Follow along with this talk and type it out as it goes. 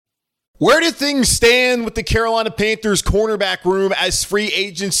Where do things stand with the Carolina Panthers cornerback room as free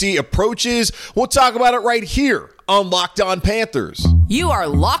agency approaches? We'll talk about it right here on Locked On Panthers. You are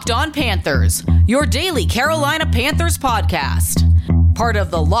Locked On Panthers, your daily Carolina Panthers podcast. Part of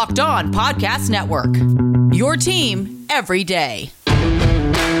the Locked On Podcast Network, your team every day.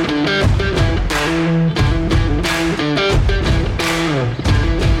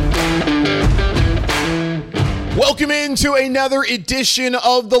 Welcome into another edition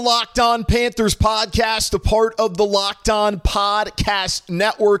of the Locked On Panthers podcast, a part of the Locked On Podcast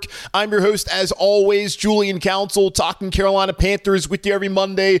Network. I'm your host, as always, Julian Council, talking Carolina Panthers with you every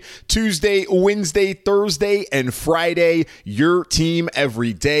Monday, Tuesday, Wednesday, Thursday, and Friday. Your team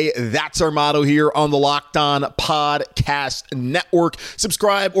every day. That's our motto here on the Locked On Podcast Network.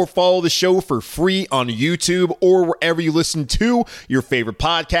 Subscribe or follow the show for free on YouTube or wherever you listen to your favorite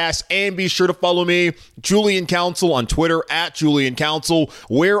podcasts. And be sure to follow me, Julian Council, on Twitter at Julian Council,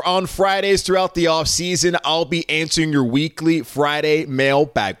 where on Fridays throughout the offseason, I'll be answering your weekly Friday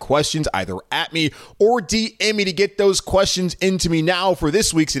mailbag questions, either at me or DM me to get those questions into me now for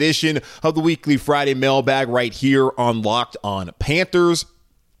this week's edition of the weekly Friday mailbag right here on Locked On Panthers.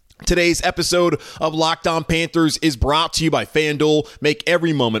 Today's episode of Locked On Panthers is brought to you by FanDuel. Make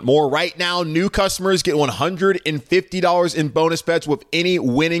every moment more. Right now, new customers get $150 in bonus bets with any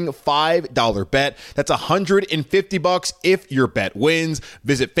winning $5 bet. That's $150 if your bet wins.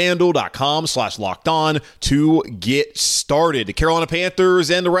 Visit FanDuel.com/LockedOn to get started. The Carolina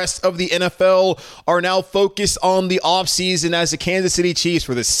Panthers and the rest of the NFL are now focused on the offseason as the Kansas City Chiefs,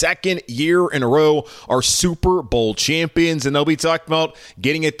 for the second year in a row, are Super Bowl champions, and they'll be talking about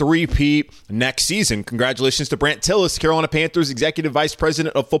getting a repeat next season. Congratulations to Brant Tillis, Carolina Panthers Executive Vice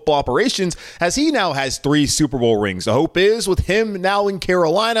President of Football Operations, as he now has 3 Super Bowl rings. The hope is, with him now in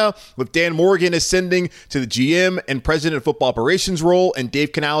Carolina, with Dan Morgan ascending to the GM and President of Football Operations role, and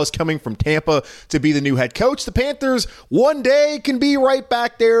Dave Canales coming from Tampa to be the new head coach, the Panthers one day can be right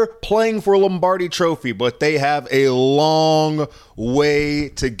back there playing for a Lombardi trophy, but they have a long way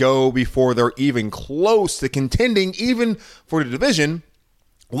to go before they're even close to contending even for the division,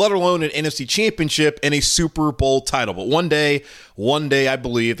 let alone an NFC championship and a Super Bowl title. But one day, I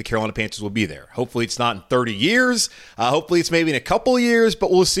believe the Carolina Panthers will be there. Hopefully it's not in 30 years. Hopefully it's maybe in a couple of years, but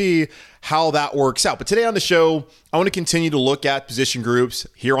we'll see how that works out. But today on the show, I want to continue to look at position groups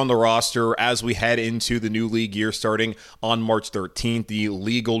here on the roster as we head into the new league year starting on March 13th. The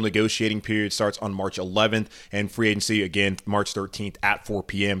legal negotiating period starts on March 11th, and free agency, again, March 13th at 4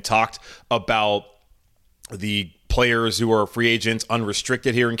 p.m. Talked about the players who are free agents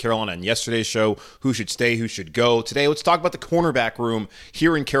unrestricted here in Carolina on yesterday's show, who should stay, who should go. Today, let's talk about the cornerback room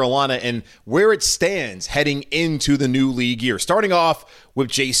here in Carolina and where it stands heading into the new league year. Starting off with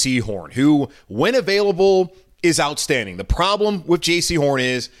J.C. Horn, who, when available, is outstanding. The problem with J.C. Horn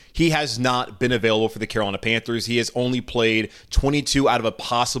is he has not been available for the Carolina Panthers. He has only played 22 out of a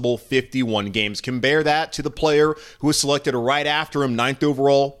possible 51 games. Compare that to the player who was selected right after him, 9th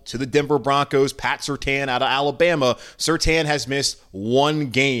overall, to the Denver Broncos, Pat Surtain out of Alabama. Surtain has missed 1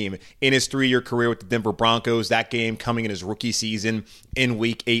 game in his 3-year career with the Denver Broncos, that game coming in his rookie season in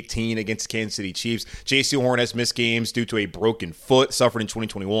Week 18 against the Kansas City Chiefs. J.C. Horn has missed games due to a broken foot suffered in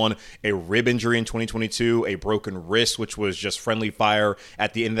 2021, a rib injury in 2022, a broken wrist, which was just friendly fire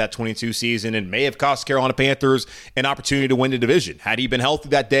at the end of that 22 season, and may have cost Carolina Panthers an opportunity to win the division. Had he been healthy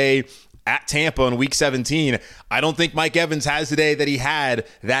that day at Tampa in Week 17, I don't think Mike Evans has the day that he had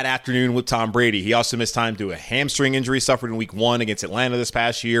that afternoon with Tom Brady. He also missed time due to a hamstring injury suffered in Week 1 against Atlanta this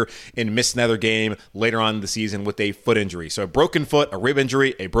past year, and missed another game later on in the season with a foot injury. So a broken foot, a rib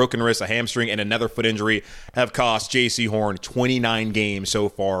injury, a broken wrist, a hamstring, and another foot injury have cost J.C. Horn 29 games so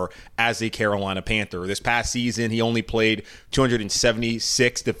far as a Carolina Panther. This past season, he only played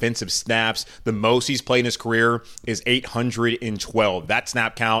 276 defensive snaps. The most he's played in his career is 812. That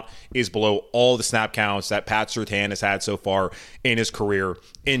snap count is below all the snap counts that Pat Surtain has had so far in his career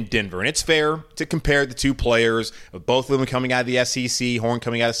in Denver. And it's fair to compare the two players, both of them coming out of the SEC, Horn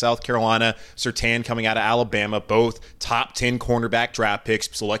coming out of South Carolina, Surtain coming out of Alabama, both top 10 cornerback draft picks,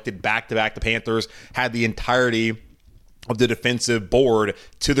 selected back-to-back. The Panthers had the entirety of the defensive board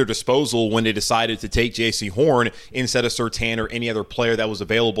to their disposal when they decided to take J.C. Horn instead of Surtain or any other player that was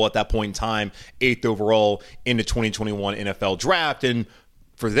available at that point in time, 8th overall in the 2021 NFL draft. And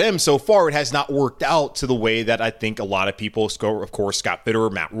for them, so far, it has not worked out to the way that I think a lot of people, of course, Scott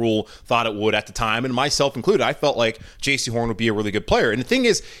Fitterer, Matt Rule, thought it would at the time, and myself included. I felt like J.C. Horn would be a really good player. And the thing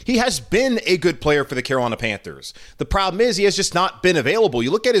is, he has been a good player for the Carolina Panthers. The problem is he has just not been available. You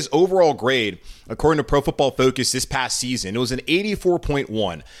look at his overall grade, according to Pro Football Focus this past season, it was an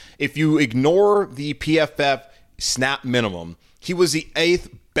 84.1. If you ignore the PFF snap minimum, he was the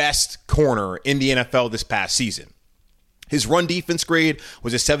 8th best corner in the NFL this past season. His run defense grade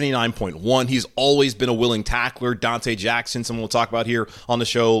was a 79.1. He's always been a willing tackler. Dante Jackson, someone we'll talk about here on the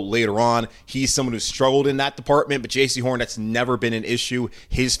show later on. He's someone who's struggled in that department, but J.C. Horn, that's never been an issue.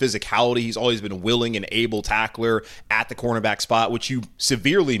 His physicality, he's always been a willing and able tackler at the cornerback spot, which you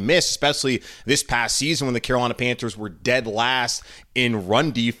severely miss, especially this past season when the Carolina Panthers were dead last in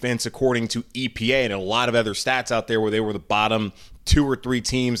run defense, according to EPA and a lot of other stats out there where they were the bottom 2 or 3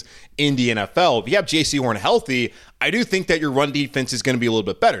 teams in the NFL. If you have J.C. Horn healthy, I do think that your run defense is going to be a little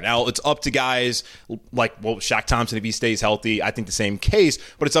bit better. Now, it's up to guys like, Shaq Thompson, if he stays healthy, I think the same case,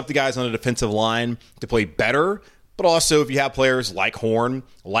 but it's up to guys on the defensive line to play better. But also, if you have players like Horn,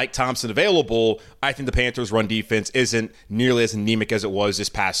 like Thompson available, I think the Panthers' run defense isn't nearly as anemic as it was this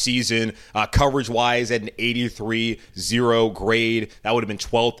past season. Coverage-wise, at an 83-0 grade, that would have been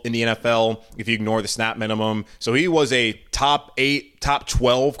 12th in the NFL if you ignore the snap minimum. So he was a top 8, top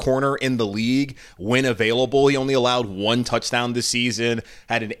 12 corner in the league when available. He only allowed 1 touchdown this season,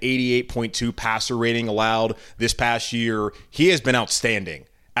 had an 88.2 passer rating allowed this past year. He has been outstanding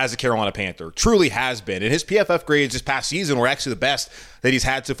as a Carolina Panther, truly has been. And his PFF grades this past season were actually the best that he's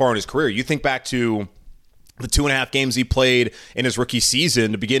had so far in his career. You think back to the 2.5 games he played in his rookie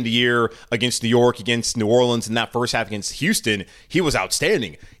season to begin the year against New York, against New Orleans, and that first half against Houston, he was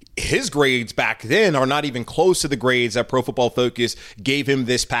outstanding. His grades back then are not even close to the grades that Pro Football Focus gave him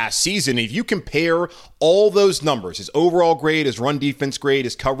this past season. If you compare all those numbers, his overall grade, his run defense grade,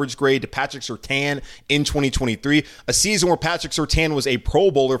 his coverage grade to Patrick Surtain in 2023, a season where Patrick Surtain was a Pro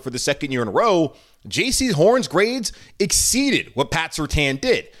Bowler for the second year in a row, J.C. Horn's grades exceeded what Pat Surtain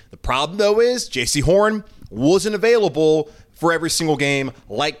did. The problem, though, is J.C. Horn wasn't available for every single game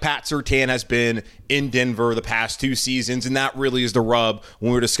like Pat Surtain has been in Denver the past 2 seasons, and that really is the rub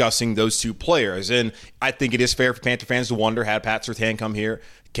when we're discussing those 2 players. And I think it is fair for Panther fans to wonder, had Pat Surtain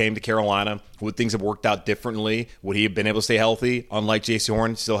came to Carolina, would things have worked out differently? Would he have been able to stay healthy? Unlike J.C.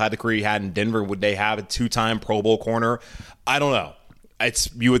 Horn, still had the career he had in Denver, would they have a 2-time Pro Bowl corner? I don't know.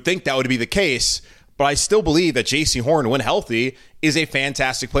 You would think that would be the case, but I still believe that J.C. Horn, when healthy, is a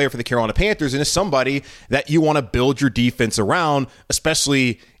fantastic player for the Carolina Panthers and is somebody that you want to build your defense around,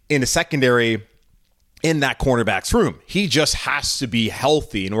 especially in the secondary in that cornerback's room. He just has to be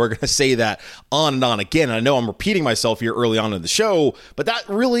healthy, and we're going to say that on and on again. And I know I'm repeating myself here early on in the show, but that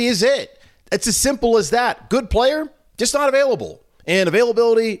really is it. It's as simple as that. Good player, just not available. And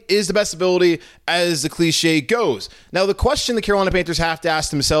availability is the best ability, as the cliche goes. Now, the question the Carolina Panthers have to ask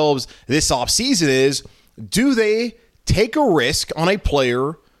themselves this offseason is, do they take a risk on a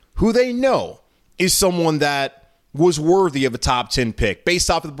player who they know is someone that was worthy of a top 10 pick based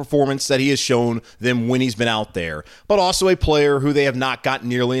off of the performance that he has shown them when he's been out there, but also a player who they have not gotten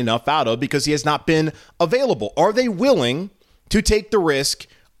nearly enough out of because he has not been available? Are they willing to take the risk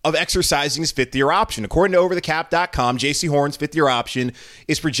of exercising his 5th-year option? According to overthecap.com, J.C. Horn's 5th-year option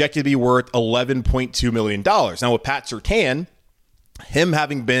is projected to be worth $11.2 million. Now, with Pat Surtain, him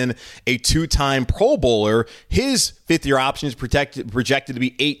having been a 2-time Pro Bowler, his 5th-year option is projected to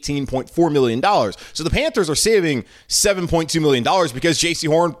be $18.4 million. So the Panthers are saving $7.2 million because J.C.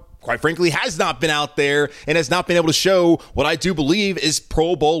 Horn, quite frankly, has not been out there and has not been able to show what I do believe is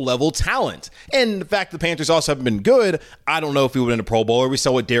Pro Bowl level talent. And the fact that the Panthers also haven't been good, I don't know if he would have been a Pro Bowler. We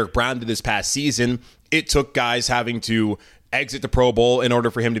saw what Derek Brown did this past season. It took guys having to exit the Pro Bowl in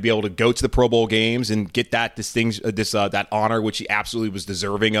order for him to be able to go to the Pro Bowl games and get that that honor, which he absolutely was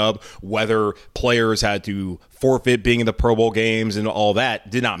deserving of. Whether players had to forfeit being in the Pro Bowl games and all that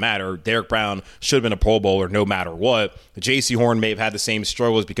did not matter. Derek Brown should have been a Pro Bowler no matter what. J.C. Horn may have had the same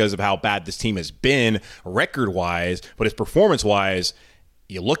struggles because of how bad this team has been record-wise, but his performance-wise,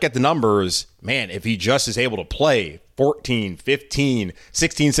 you look at the numbers, man, if he just is able to play 14, 15,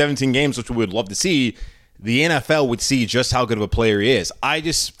 16, 17 games, which we would love to see, the NFL would see just how good of a player he is. I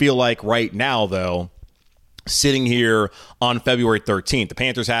just feel like right now, though, sitting here on February 13th, the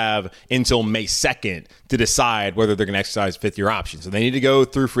Panthers have until May 2nd to decide whether they're going to exercise 5th-year options. So they need to go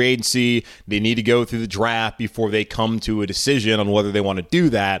through free agency. They need to go through the draft before they come to a decision on whether they want to do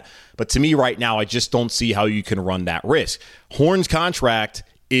that. But to me right now, I just don't see how you can run that risk. Horn's contract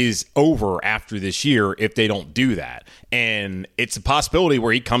is over after this year if they don't do that. And it's a possibility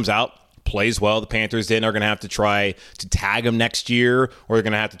where he comes out, plays well. The Panthers then are going to have to try to tag him next year, or they're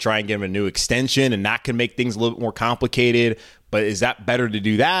going to have to try and give him a new extension, and that can make things a little bit more complicated. But is that better to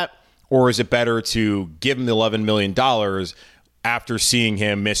do that, or is it better to give him the $11 million after seeing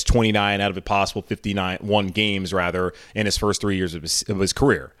him miss 29 out of a possible 51 games, rather, in his first 3 years of his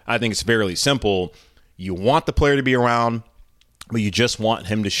career? I think it's fairly simple. You want the player to be around. but you just want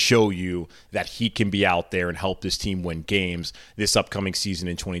him to show you that he can be out there and help this team win games this upcoming season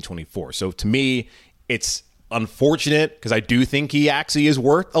in 2024. So to me, it's unfortunate because I do think he actually is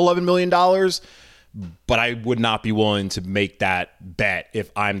worth $11 million, but I would not be willing to make that bet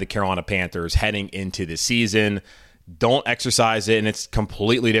if I'm the Carolina Panthers heading into the season. Don't exercise it, and it's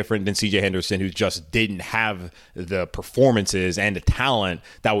completely different than CJ Henderson, who just didn't have the performances and the talent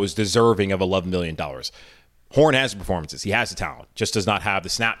that was deserving of $11 million. Horn has the performances. He has the talent. Just does not have the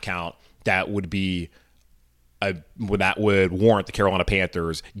snap count that would be that would warrant the Carolina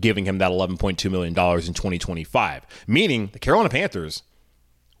Panthers giving him that $11.2 million in 2025. Meaning the Carolina Panthers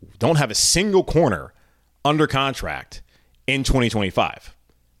don't have a single corner under contract in 2025.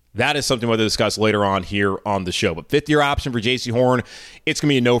 That is something we'll discuss later on here on the show. But fifth-year option for J.C. Horn, it's going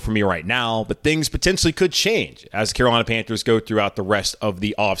to be a no for me right now, but things potentially could change as the Carolina Panthers go throughout the rest of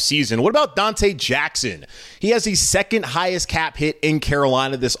the offseason. What about Dante Jackson? He has the second highest cap hit in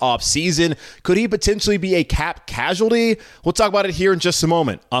Carolina this offseason. Could he potentially be a cap casualty? We'll talk about it here in just a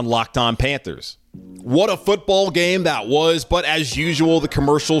moment on Locked On Panthers. What a football game that was, but as usual, the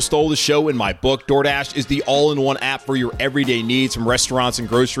commercial stole the show in my book. DoorDash is the all-in-one app for your everyday needs, from restaurants and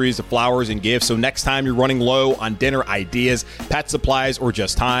groceries to flowers and gifts. So next time you're running low on dinner ideas, pet supplies, or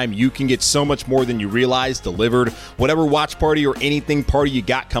just time, you can get so much more than you realize delivered. Whatever watch party or anything party you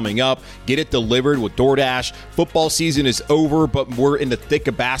got coming up, get it delivered with DoorDash. Football season is over, but we're in the thick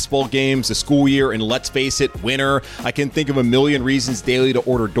of basketball games, the school year, and let's face it, winter. I can think of a million reasons daily to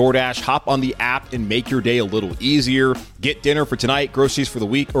order DoorDash. Hop on the app and make your day a little easier. Get dinner for tonight, groceries for the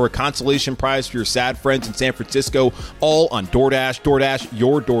week, or a consolation prize for your sad friends in San Francisco, all on DoorDash. DoorDash,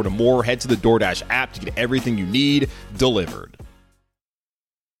 your door to more. Head to the DoorDash app to get everything you need delivered.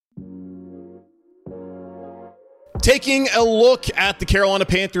 Taking a look at the Carolina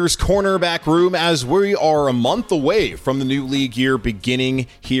Panthers cornerback room as we are a month away from the new league year beginning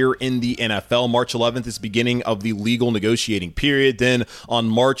here in the NFL. March 11th is the beginning of the legal negotiating period. Then on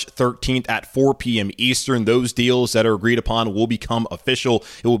March 13th at 4 p.m. Eastern, those deals that are agreed upon will become official.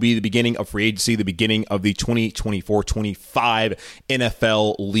 It will be the beginning of free agency, the beginning of the 2024-25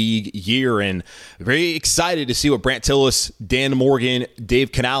 NFL league year. And very excited to see what Brant Tillis, Dan Morgan,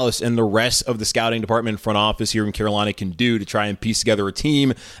 Dave Canales, and the rest of the scouting department front office here in Carolina can do to try and piece together a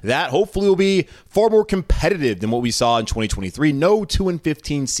team that hopefully will be far more competitive than what we saw in 2023. No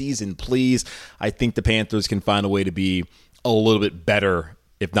 2-15 season, please. I think the Panthers can find a way to be a little bit better,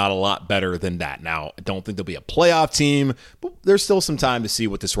 if not a lot better than that. Now, I don't think they'll be a playoff team, but there's still some time to see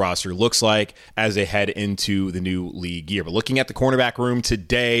what this roster looks like as they head into the new league year. But looking at the cornerback room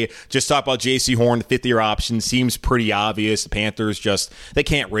today, just talk about J.C. Horn, the fifth-year option, seems pretty obvious. The Panthers they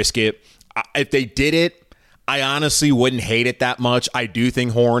can't risk it. If they did it, I honestly wouldn't hate it that much. I do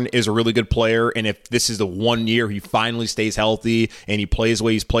think Horn is a really good player, and if this is the 1 year he finally stays healthy and he plays the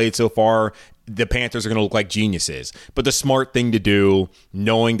way he's played so far, the Panthers are going to look like geniuses. But the smart thing to do,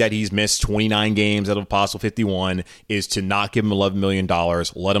 knowing that he's missed 29 games out of a possible 51, is to not give him $11 million,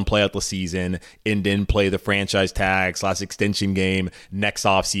 let him play out the season, and then play the franchise tag / extension game next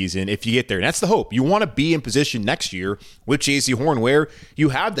offseason if you get there. And that's the hope. You want to be in position next year with J.C. Horn where you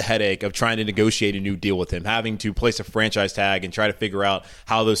have the headache of trying to negotiate a new deal with him, having to place a franchise tag and try to figure out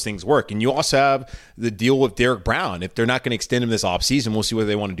how those things work. And you also have the deal with Derek Brown. If they're not going to extend him this offseason, we'll see whether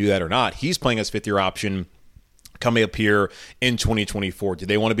they want to do that or not. He's playing as fifth-year option coming up here in 2024. Do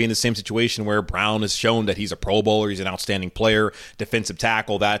they want to be in the same situation where Brown has shown that he's a Pro Bowler, he's an outstanding player, defensive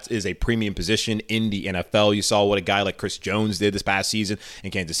tackle? That is a premium position in the NFL. You saw what a guy like Chris Jones did this past season in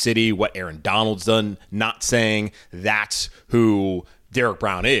Kansas City, what Aaron Donald's done. Not saying that's who Derek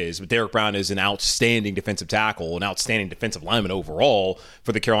Brown is, but Derek Brown is an outstanding defensive tackle, an outstanding defensive lineman overall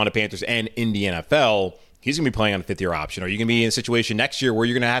for the Carolina Panthers and in the NFL. He's going to be playing on a fifth-year option. Or you're going to be in a situation next year where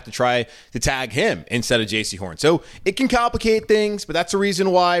you're going to have to try to tag him instead of J.C. Horn. So it can complicate things, but that's the reason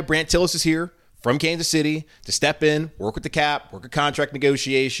why Brant Tillis is here from Kansas City to step in, work with the cap, work with contract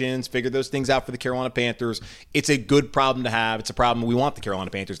negotiations, figure those things out for the Carolina Panthers. It's a good problem to have. It's a problem we want the Carolina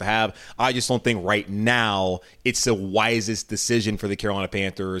Panthers to have. I just don't think right now it's the wisest decision for the Carolina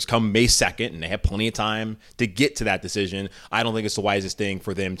Panthers come May 2nd, and they have plenty of time to get to that decision. I don't think it's the wisest thing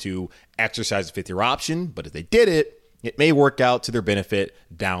for them to exercise a fifth-year option, but if they did it, it may work out to their benefit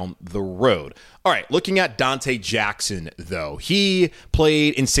down the road. All right, looking at Dante Jackson, though. He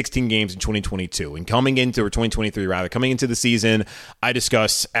played in 16 games in 2022. And coming into the season, I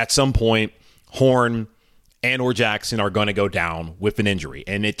discussed at some point Horn and or Jackson are going to go down with an injury.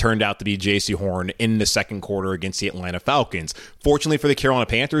 And it turned out to be J.C. Horn in the second quarter against the Atlanta Falcons. Fortunately for the Carolina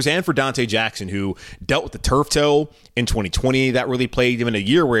Panthers and for Dante Jackson, who dealt with the turf toe in 2020, that really plagued him in a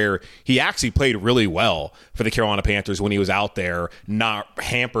year where he actually played really well for the Carolina Panthers when he was out there, not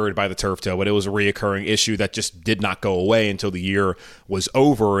hampered by the turf toe, but it was a reoccurring issue that just did not go away until the year was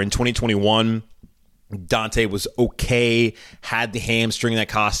over. In 2021, Dante was okay, had the hamstring that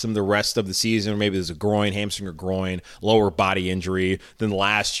cost him the rest of the season, or maybe it was a hamstring or groin, lower body injury. Then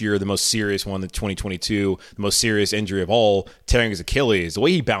last year, the most serious one, the 2022, the most serious injury of all, tearing his Achilles. The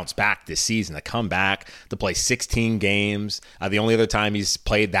way he bounced back this season, to come back, to play 16 games. The only other time he's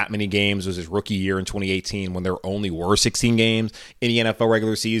played that many games was his rookie year in 2018 when there only were 16 games in the NFL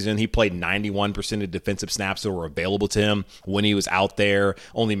regular season. He played 91% of defensive snaps that were available to him when he was out there,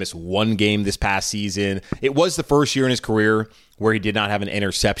 only missed one game this past season. It was the first year in his career where he did not have an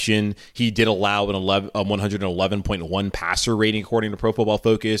interception. He did allow a 111.1 passer rating according to Pro Football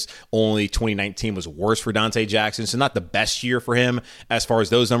Focus. Only 2019 was worse for Dante Jackson, so not the best year for him as far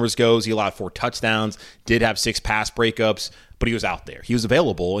as those numbers goes. He allowed 4 touchdowns, did have 6 pass breakups, but he was out there. He was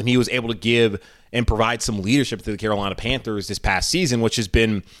available, and he was able to give and provide some leadership to the Carolina Panthers this past season, which has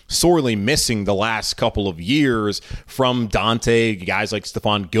been sorely missing the last couple of years from Dante. Guys like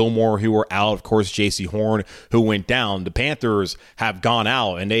Stephon Gilmore, who were out, of course, J.C. Horn, who went down. The Panthers have gone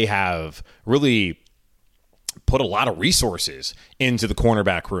out, and they have really put a lot of resources into the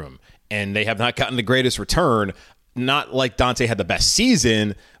cornerback room, and they have not gotten the greatest return. Not like Dante had the best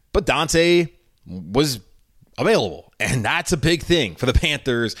season, but Dante was available. And that's a big thing for the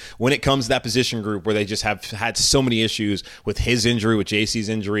Panthers when it comes to that position group where they just have had so many issues with his injury, with JC's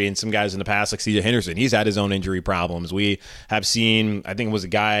injury, and some guys in the past like CJ Henderson. He's had his own injury problems. We have seen, I think it was a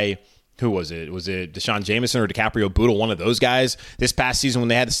guy, who was it? Was it Deshaun Jameson or DiCaprio Bootle? One of those guys. This past season when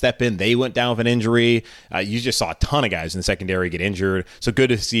they had to step in, they went down with an injury. You just saw a ton of guys in the secondary get injured. So good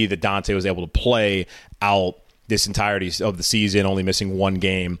to see that Dante was able to play out this entirety of the season, only missing one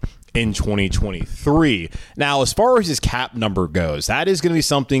game in 2023. Now, as far as his cap number goes, that is going to be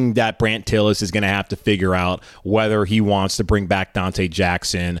something that Brant Tillis is going to have to figure out, whether he wants to bring back Dante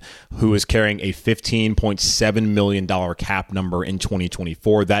Jackson, who is carrying a $15.7 million cap number in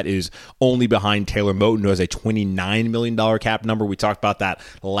 2024. That is only behind Taylor Moton, who has a $29 million cap number. We talked about that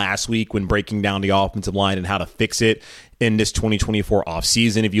last week when breaking down the offensive line and how to fix it in this 2024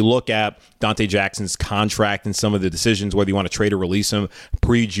 offseason. If you look at Dante Jackson's contract and some of the decisions, whether you want to trade or release him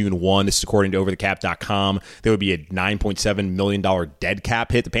pre-June 1, this is according to overthecap.com, there would be a $9.7 million dead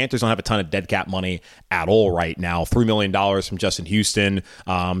cap hit. The Panthers don't have a ton of dead cap money at all right now. $3 million from Justin Houston,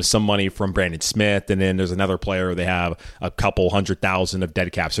 some money from Brandon Smith, and then there's another player. They have a couple $100,000 of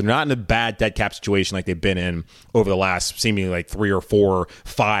dead cap. So they're not in a bad dead cap situation like they've been in over the last seemingly like 3 or 4,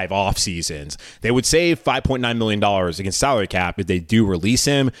 5 off seasons. They would save $5.9 million against salary cap if they do release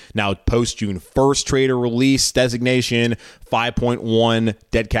him. Now, post June 1st trade or release designation, 5.1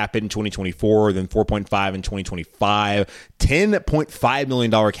 dead cap hit in 2024, then 4.5 in 2025, $10.5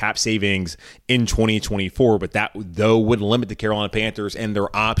 million cap savings in 2024. But that, though, would limit the Carolina Panthers and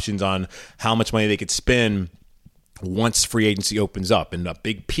their options on how much money they could spend once free agency opens up. And a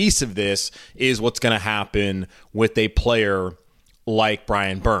big piece of this is what's going to happen with a player like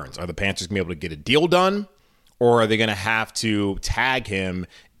Brian Burns. Are the Panthers going to be able to get a deal done? Or are they going to have to tag him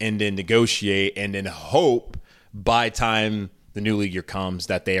and then negotiate and then hope by time the new league year comes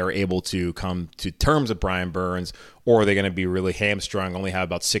that they are able to come to terms with Brian Burns? Or are they going to be really hamstrung, only have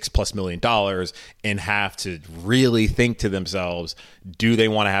about $6+ million, and have to really think to themselves, do they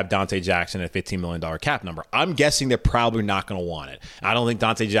want to have Dante Jackson at a $15 million cap number? I'm guessing they're probably not going to want it. I don't think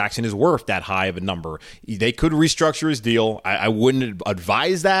Dante Jackson is worth that high of a number. They could restructure his deal. I wouldn't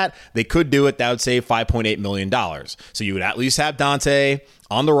advise that. They could do it. That would save $5.8 million. So you would at least have Dante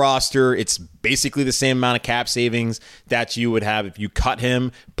on the roster. It's basically the same amount of cap savings that you would have if you cut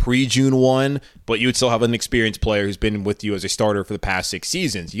him pre-June 1, but you would still have an experienced player who's been with you as a starter for the past 6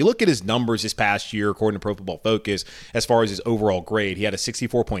 seasons. You look at his numbers this past year, according to Pro Football Focus, as far as his overall grade. He had a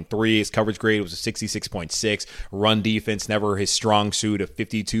 64.3. His coverage grade was a 66.6. Run defense, never his strong suit, of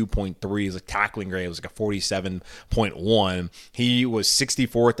 52.3. His tackling grade was like a 47.1. He was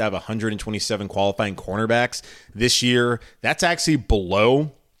 64th out of 127 qualifying cornerbacks this year. That's actually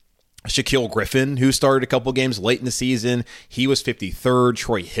below Shaquille Griffin, who started a couple games late in the season. He was 53rd.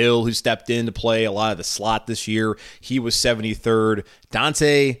 Troy Hill, who stepped in to play a lot of the slot this year, he was 73rd.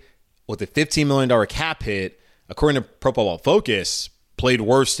 Dante, with a $15 million cap hit, according to Pro Football Focus, played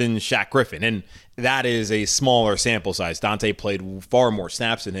worse than Shaq Griffin. And that is a smaller sample size. Dante played far more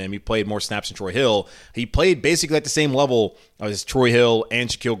snaps than him. He played more snaps than Troy Hill. He played basically at the same level as Troy Hill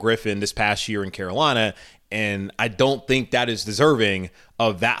and Shaquille Griffin this past year in Carolina. And I don't think that is deserving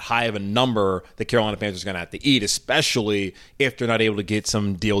of that high of a number the Carolina Panthers are going to have to eat, especially if they're not able to get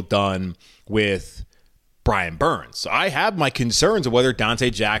some deal done with Brian Burns. So I have my concerns of whether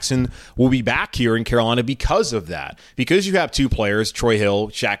Dante Jackson will be back here in Carolina because of that. Because you have two players, Troy Hill,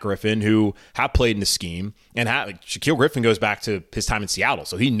 Shaq Griffin, who have played in the scheme. And Shaquille Griffin goes back to his time in Seattle.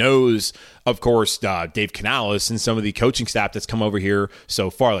 So he knows, of course, Dave Canales and some of the coaching staff that's come over here so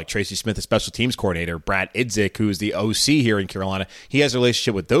far, like Tracy Smith, the special teams coordinator, Brad Idzik, who is the OC here in Carolina. He has a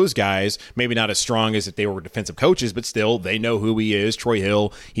relationship with those guys, maybe not as strong as if they were defensive coaches, but still, they know who he is. Troy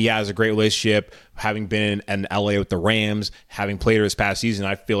Hill, he has a great relationship. Having been in LA with the Rams, having played this past season,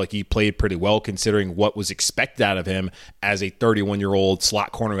 I feel like he played pretty well considering what was expected out of him as a 31-year-old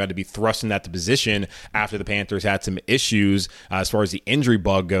slot corner who had to be thrust in that position after the Panthers had some issues as far as the injury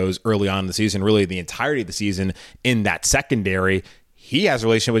bug goes early on in the season, really the entirety of the season in that secondary. He has a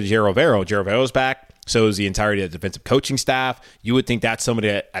relationship with Jer Overo. Jer Overo's back. So is the entirety of the defensive coaching staff. You would think that's somebody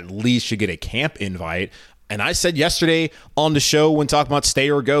that at least should get a camp invite. And I said yesterday on the show when talking about stay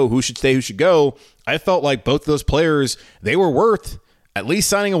or go, who should stay, who should go, I felt like both of those players, they were worth at least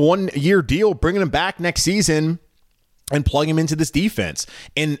signing a 1-year deal, bringing them back next season and plug him into this defense.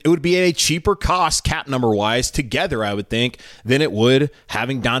 And it would be at a cheaper cost cap number-wise together, I would think, than it would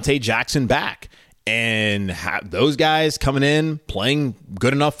having Dante Jackson back. And those guys coming in, playing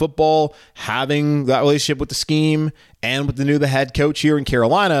good enough football, having that relationship with the scheme and with the head coach here in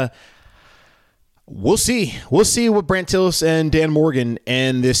Carolina, we'll see. We'll see what Brant Tillis and Dan Morgan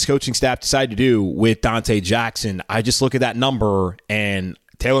and this coaching staff decide to do with Dante Jackson. I just look at that number, and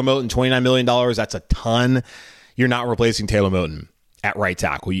Taylor Moton, $29 million, that's a ton. You're not replacing Taylor Moton at right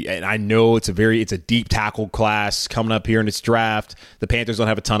tackle. And I know it's a deep tackle class coming up here in this draft. The Panthers don't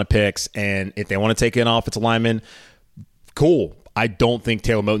have a ton of picks, and if they want to take an offensive lineman, cool. I don't think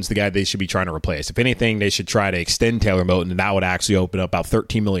Taylor Moton's the guy they should be trying to replace. If anything, they should try to extend Taylor Moton, and that would actually open up about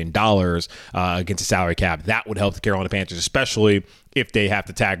 $13 million against the salary cap. That would help the Carolina Panthers, especially if they have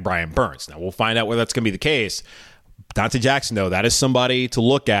to tag Brian Burns. Now, we'll find out whether that's going to be the case. Dante Jackson, though, that is somebody to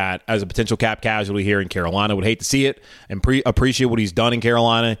look at as a potential cap casualty here in Carolina. Would hate to see it and appreciate what he's done in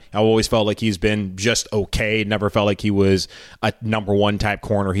Carolina. I've always felt like he's been just okay. Never felt like he was a number one type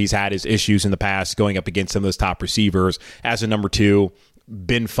corner. He's had his issues in the past going up against some of those top receivers. As a number two,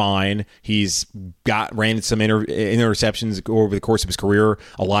 been fine. He's ran some interceptions over the course of his career.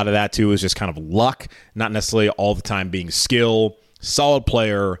 A lot of that, too, is just kind of luck, not necessarily all the time being skill. Solid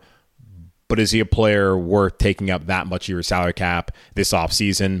player. But is he a player worth taking up that much of your salary cap this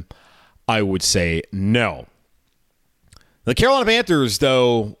offseason? I would say no. The Carolina Panthers,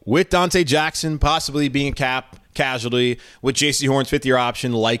 though, with Dante Jackson possibly being a cap casualty, with J.C. Horn's fifth-year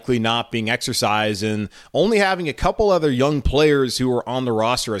option likely not being exercised, and only having a couple other young players who are on the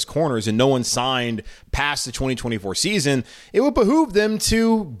roster as corners and no one signed past the 2024 season, it would behoove them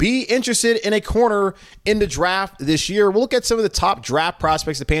to be interested in a corner in the draft this year. We'll look at some of the top draft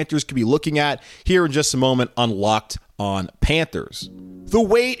prospects the Panthers could be looking at here in just a moment on Locked on Panthers. The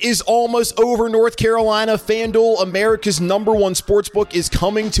wait is almost over. North Carolina, FanDuel, America's #1 sportsbook, is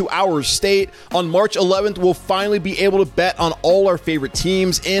coming to our state. On March 11th, we'll finally be able to bet on all our favorite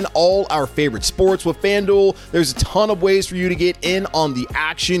teams in all our favorite sports. With FanDuel, there's a ton of ways for you to get in on the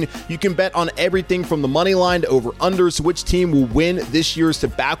action. You can bet on everything from the money line to over-unders to which team will win this year's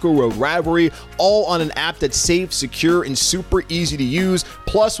Tobacco Road rivalry, all on an app that's safe, secure, and super easy to use.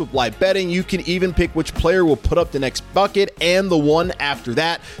 Plus, with live betting, you can even pick which player will put up the next bucket and the one after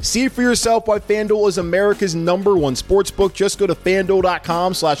that. See for yourself why FanDuel is America's #1 sportsbook. Just go to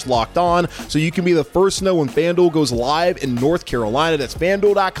FanDuel.com/lockedon so you can be the first to know when FanDuel goes live in North Carolina. That's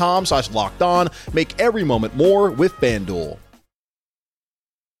FanDuel.com/lockedon. Make every moment more with FanDuel.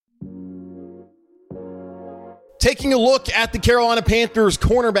 Taking a look at the Carolina Panthers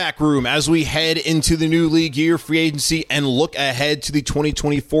cornerback room as we head into the new league year, free agency, and look ahead to the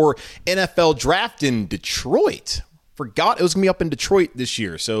 2024 NFL draft in Detroit. Forgot it was going to be up in Detroit this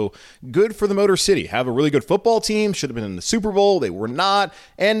year, so good for the Motor City. Have a really good football team. Should have been in the Super Bowl. They were not,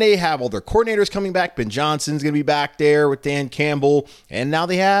 and they have all their coordinators coming back. Ben Johnson's going to be back there with Dan Campbell, and now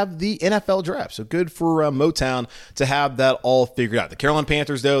they have the NFL draft. So good for Motown to have that all figured out. The Carolina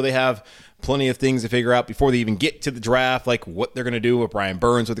Panthers, though, they have plenty of things to figure out before they even get to the draft, like what they're going to do with Brian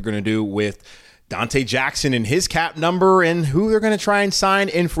Burns, what they're going to do with Dante Jackson and his cap number, and who they're going to try and sign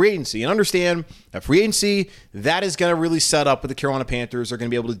in free agency. And understand that free agency, that is going to really set up what the Carolina Panthers are going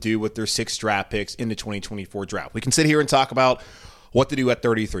to be able to do with their 6 draft picks in the 2024 draft. We can sit here and talk about what to do at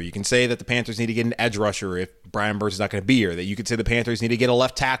 33. You can say that the Panthers need to get an edge rusher if Brian Burns is not going to be here. That you could say the Panthers need to get a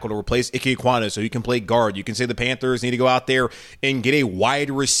left tackle to replace Ike Ekwonu so he can play guard. You can say the Panthers need to go out there and get a wide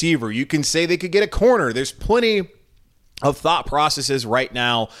receiver. You can say they could get a corner. There's plenty of thought processes right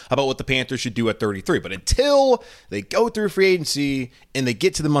now about what the Panthers should do at 33. But until they go through free agency and they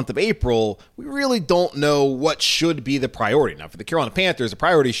get to the month of April, we really don't know what should be the priority. Now, for the Carolina Panthers, the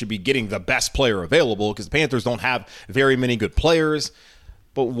priority should be getting the best player available because the Panthers don't have very many good players.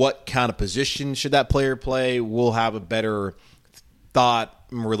 But what kind of position should that player play? We'll have a better thought,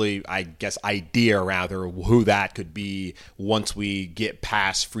 really, I guess, idea rather, who that could be once we get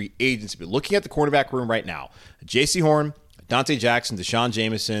past free agency. But looking at the cornerback room right now, J.C. Horn, Dante Jackson, Deshaun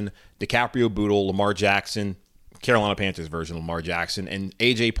Jameson, DiCaprio Bootle, Lamar Jackson, Carolina Panthers version of Lamar Jackson, and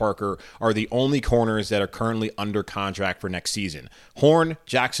A.J. Parker are the only corners that are currently under contract for next season. Horn,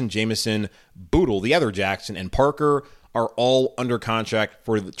 Jackson, Jameson, Bootle, the other Jackson, and Parker are all under contract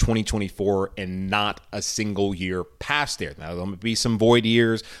for the 2024 and not a single year past there. Now, there might be some void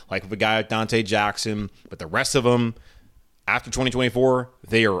years, like with a guy like Dante Jackson, but the rest of them, after 2024,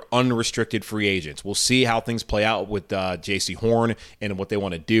 they are unrestricted free agents. We'll see how things play out with J.C. Horn and what they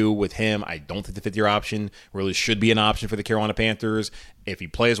want to do with him. I don't think the fifth-year option really should be an option for the Carolina Panthers. If he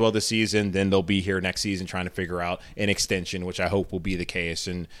plays well this season, then they'll be here next season trying to figure out an extension, which I hope will be the case.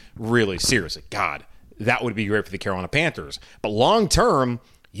 And really, seriously, God, that would be great for the Carolina Panthers. But long term,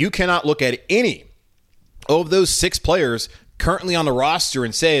 you cannot look at any of those 6 players currently on the roster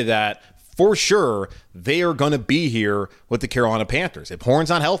and say that for sure they are going to be here with the Carolina Panthers. If Horn's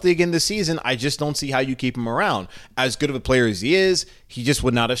not healthy again this season, I just don't see how you keep him around. As good of a player as he is, he just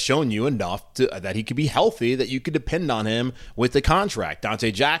would not have shown you enough that he could be healthy, that you could depend on him with the contract.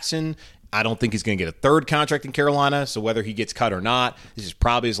 Dante Jackson, I don't think he's going to get a third contract in Carolina, so whether he gets cut or not, this is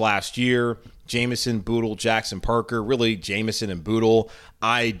probably his last year. Jameson, Bootle, Jackson, Parker, really Jameson and Bootle.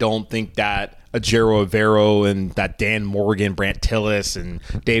 I don't think that Ajero Avero and that Dan Morgan, Brant Tillis, and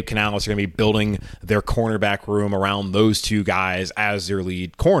Dave Canales are going to be building their cornerback room around those 2 guys as their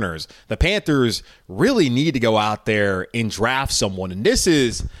lead corners. The Panthers really need to go out there and draft someone, and this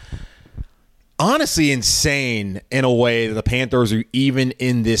is honestly insane in a way that the Panthers are even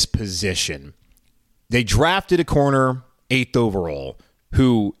in this position. They drafted a corner 8th overall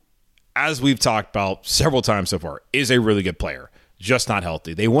who, as we've talked about several times so far, is a really good player, just not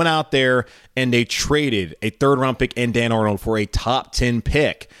healthy. They went out there and they traded a 3rd-round pick and Dan Arnold for a top 10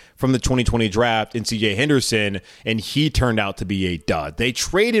 pick from the 2020 draft in C.J. Henderson, and he turned out to be a dud. They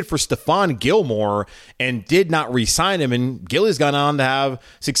traded for Stephon Gilmore and did not re-sign him, and Gilly's gone on to have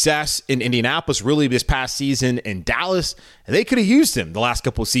success in Indianapolis, really this past season in Dallas. They could have used him the last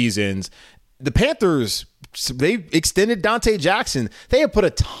couple of seasons. The Panthers, they extended Dante Jackson. They have put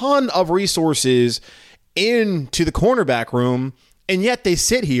a ton of resources into the cornerback room, and yet they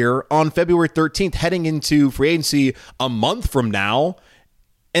sit here on February 13th heading into free agency a month from now,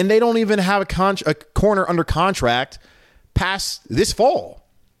 and they don't even have a corner under contract past this fall.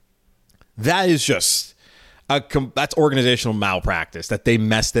 That is just that's organizational malpractice, that they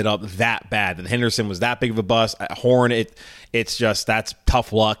messed it up that bad, that Henderson was that big of a bust. Horn, it's just, that's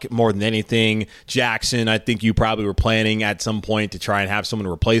tough luck more than anything. Jackson, I think you probably were planning at some point to try and have someone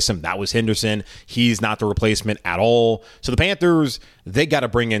to replace him. That was Henderson. He's not the replacement at all. So the Panthers, they got to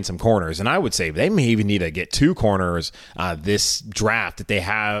bring in some corners, and I would say they may even need to get 2 corners this draft if they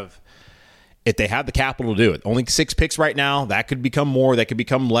have the capital to do it. Only 6 picks right now. That could become more. That could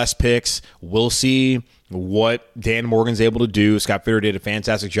become less picks. We'll see what Dan Morgan's able to do. Scott Fitter did a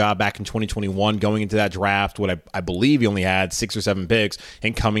fantastic job back in 2021 going into that draft. What I believe he only had 6 or 7 picks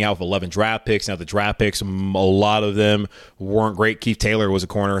and coming out with 11 draft picks. Now the draft picks, a lot of them weren't great. Keith Taylor was a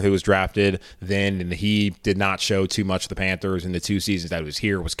corner who was drafted then, and he did not show too much of the Panthers in the 2 seasons that he was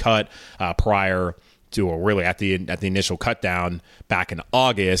here. Was cut prior to, or really at the initial cut down back in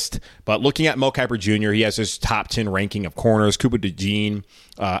August. But looking at Mel Kiper Jr., he has his top 10 ranking of corners. Cooper DeJean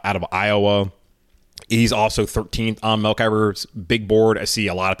out of Iowa, he's also 13th on Mel Kiper's big board. I see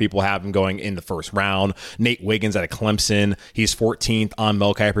a lot of people have him going in the 1st round. Nate Wiggins out of Clemson, he's 14th on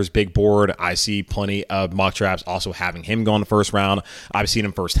Mel Kiper's big board. I see plenty of mock drafts also having him go in the 1st round. I've seen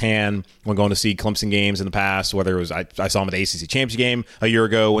him firsthand when going to see Clemson games in the past, whether it was I saw him at the ACC Championship game a year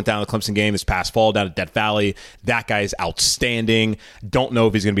ago, went down to the Clemson game this past fall down at Death Valley. That guy is outstanding. Don't know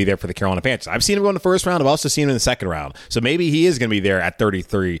if he's going to be there for the Carolina Panthers. I've seen him go in the 1st round. I've also seen him in the 2nd round. So maybe he is going to be there at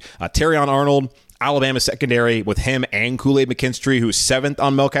 33. Terrion Arnold, Alabama secondary with him and Kool-Aid McKinstry, who's 7th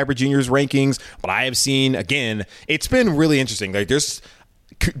on Mel Kiper Jr.'s rankings. But I have seen, again, it's been really interesting. Like, there's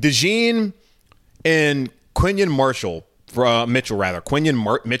DeJean and Quinyon Marshall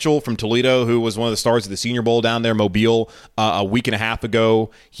Quinyon Mitchell from Toledo, who was one of the stars of the Senior Bowl down there, Mobile, a week and a half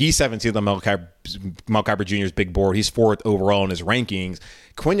ago. He's 17th on Mel Kiper Jr.'s big board. He's 4th overall in his rankings.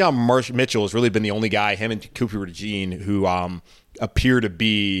 Quinyon Mitchell has really been the only guy, him and Cooper DeJean, who appear to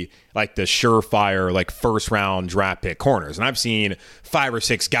be like the surefire, like first-round draft pick corners. And I've seen 5 or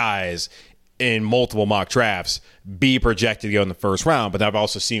 6 guys in multiple mock drafts be projected to go in the first round, but I've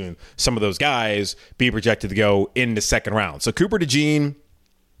also seen some of those guys be projected to go in the second round. So Cooper DeJean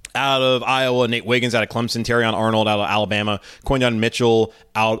out of Iowa, Nate Wiggins out of Clemson, Terrion Arnold out of Alabama, Quinyon Mitchell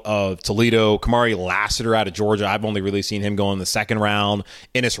out of Toledo, Kamari Lassiter out of Georgia. I've only really seen him go in the second round.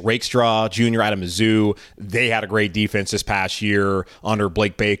 Ennis Rakestraw Jr. out of Mizzou. They had a great defense this past year under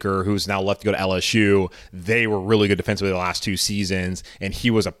Blake Baker, who's now left to go to LSU. They were really good defensively the last 2 seasons, and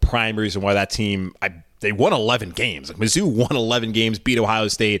he was a prime reason why that team, they won 11 games. Like Mizzou won 11 games, beat Ohio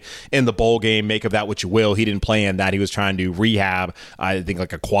State in the bowl game. Make of that what you will. He didn't play in that. He was trying to rehab, I think,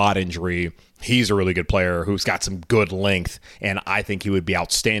 like a quad injury. He's a really good player who's got some good length, and I think he would be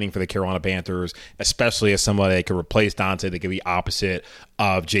outstanding for the Carolina Panthers, especially as somebody that could replace Dante, that could be opposite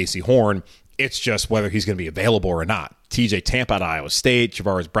of J.C. Horn. It's just whether he's going to be available or not. TJ Tampa at Iowa State,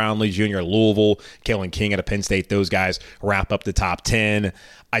 Javaris Brownlee Jr. at Louisville, Kalen King at Penn State. Those guys wrap up the top 10.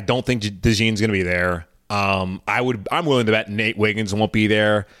 I don't think DeJean's going to be there. I'm willing to bet Nate Wiggins won't be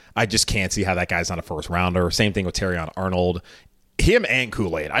there. I just can't see how that guy's not a first rounder. Same thing with Terrion Arnold. Him and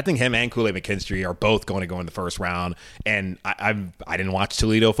Kool-Aid. I think him and Kool-Aid McKinstry are both going to go in the first round. And I didn't watch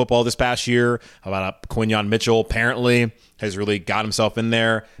Toledo football this past year. How about Quinyon Mitchell? Apparently has really got himself in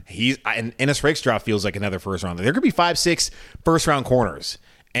there. And Ennis Rakestraw feels like another first rounder. There could be 5-6 first round corners.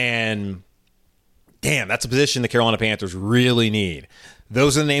 And damn, that's a position the Carolina Panthers really need.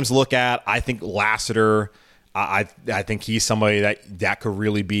 Those are the names to look at. I think Lassiter, I think he's somebody that could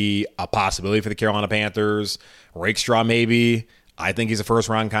really be a possibility for the Carolina Panthers. Rakestraw, maybe. I think he's a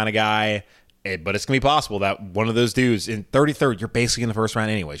first-round kind of guy. But it's going to be possible that one of those dudes in 33rd, you're basically in the first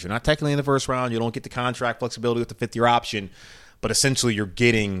round anyways. You're not technically in the first round. You don't get the contract flexibility with the fifth-year option. But essentially, you're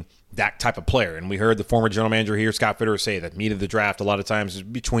getting that type of player. And we heard the former general manager here, Scott Fitterer, say that meat of the draft a lot of times is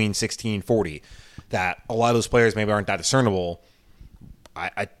between 16 and 40. That a lot of those players maybe aren't that discernible.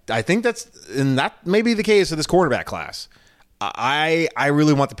 I think that may be the case of this cornerback class. I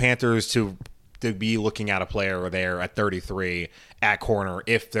really want the Panthers to be looking at a player there at 33 at corner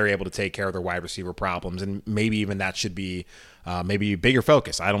if they're able to take care of their wide receiver problems, and maybe even that should be maybe a bigger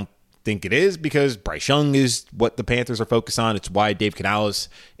focus. I don't think it is, because Bryce Young is what the Panthers are focused on. It's why Dave Canales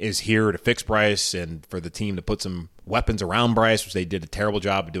is here to fix Bryce and for the team to put some weapons around Bryce, which they did a terrible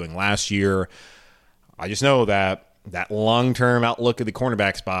job of doing last year. I just know that long-term outlook of the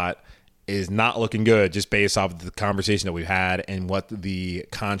cornerback spot is not looking good, just based off of the conversation that we've had and what the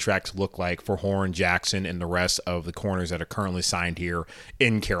contracts look like for Horn, Jackson, and the rest of the corners that are currently signed here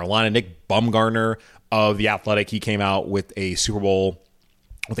in Carolina. Nick Baumgartner of The Athletic, he came out with a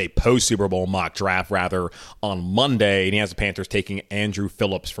post-Super Bowl mock draft, on Monday, and he has the Panthers taking Andrew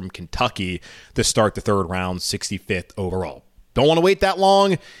Phillips from Kentucky to start the third round, 65th overall. Don't want to wait that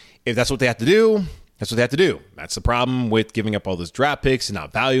long. If that's what they have to do, that's what they have to do. That's the problem with giving up all those draft picks and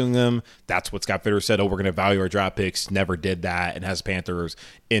not valuing them. That's what Scott Fitterer said. We're going to value our draft picks. Never did that, and has Panthers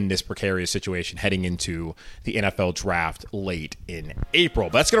in this precarious situation heading into the NFL draft late in April.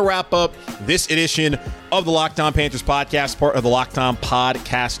 But that's going to wrap up this edition of the Locked On Panthers podcast, part of the Locked On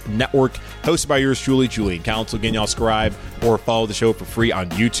Podcast Network, hosted by yours truly, Julian Council. Again, y'all subscribe or follow the show for free on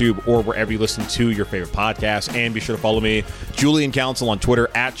YouTube or wherever you listen to your favorite podcast. And be sure to follow me, Julian Council, on Twitter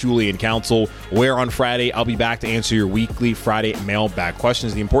at Julian Council, where on Friday I'll be back to answer your weekly Friday mailbag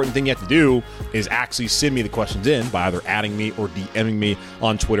questions. The important thing you have to do is actually send me the questions in by either adding me or DMing me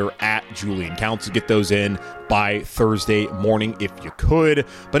on Twitter at Julian Council. Get those in by Thursday morning if you could.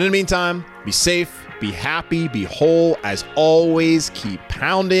 But in the meantime, be safe, be happy, be whole. As always, keep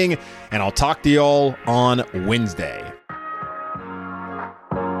pounding, and I'll talk to y'all on Wednesday.